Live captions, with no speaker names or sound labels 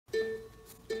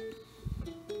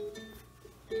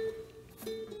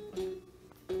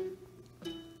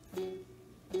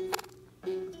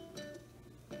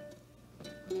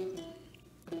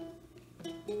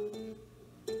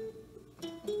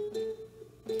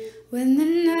When the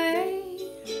night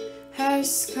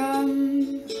has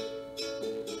come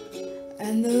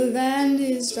and the land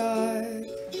is dark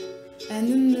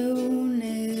and the moon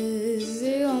is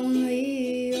the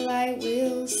only light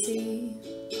we'll see,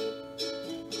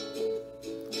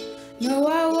 no,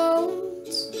 I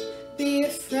won't be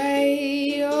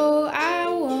afraid. Oh, I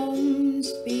won't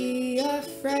be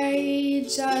afraid,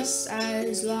 just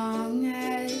as long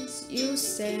as you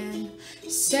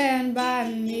stand by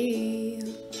me.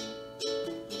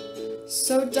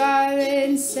 So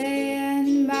darling,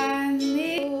 stand by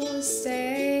me. Oh,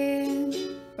 stand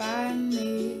by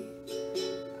me.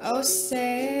 Oh,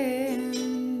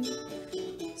 stand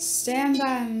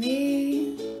by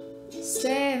me.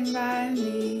 Stand by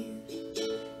me.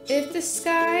 If the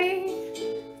sky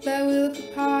that we look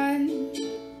upon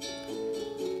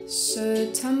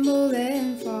should tumble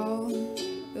and fall,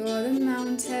 or the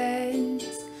mountains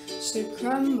should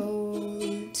crumble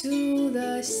to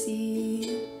the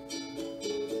sea,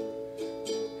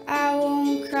 I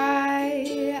won't cry,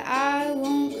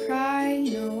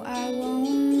 no, I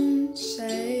won't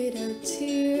shed a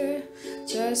tear,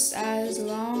 just as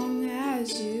long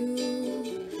as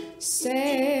you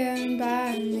stand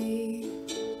by me.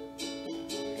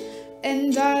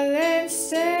 And darling,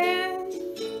 stand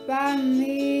by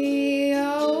me,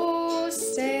 oh,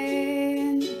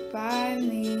 stand by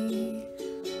me,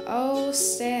 oh,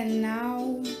 stand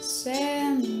now,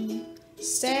 stand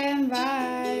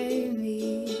by me.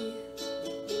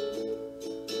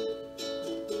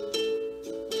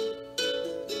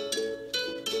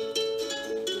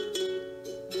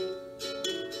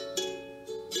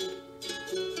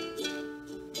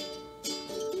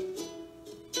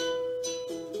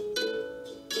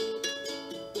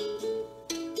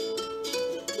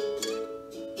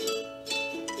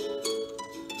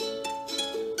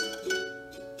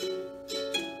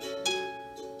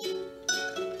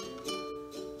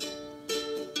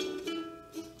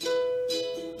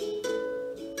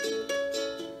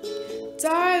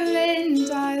 Darling,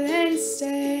 darling,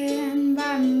 stand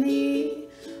by me,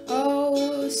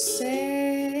 oh,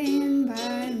 stand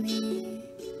by me,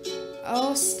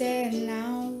 oh, stand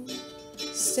now,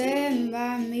 stand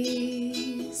by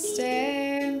me,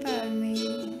 stand by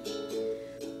me.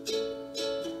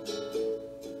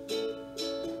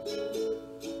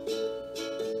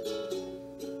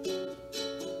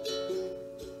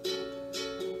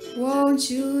 Won't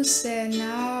you stand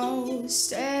now,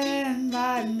 stand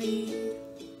by me?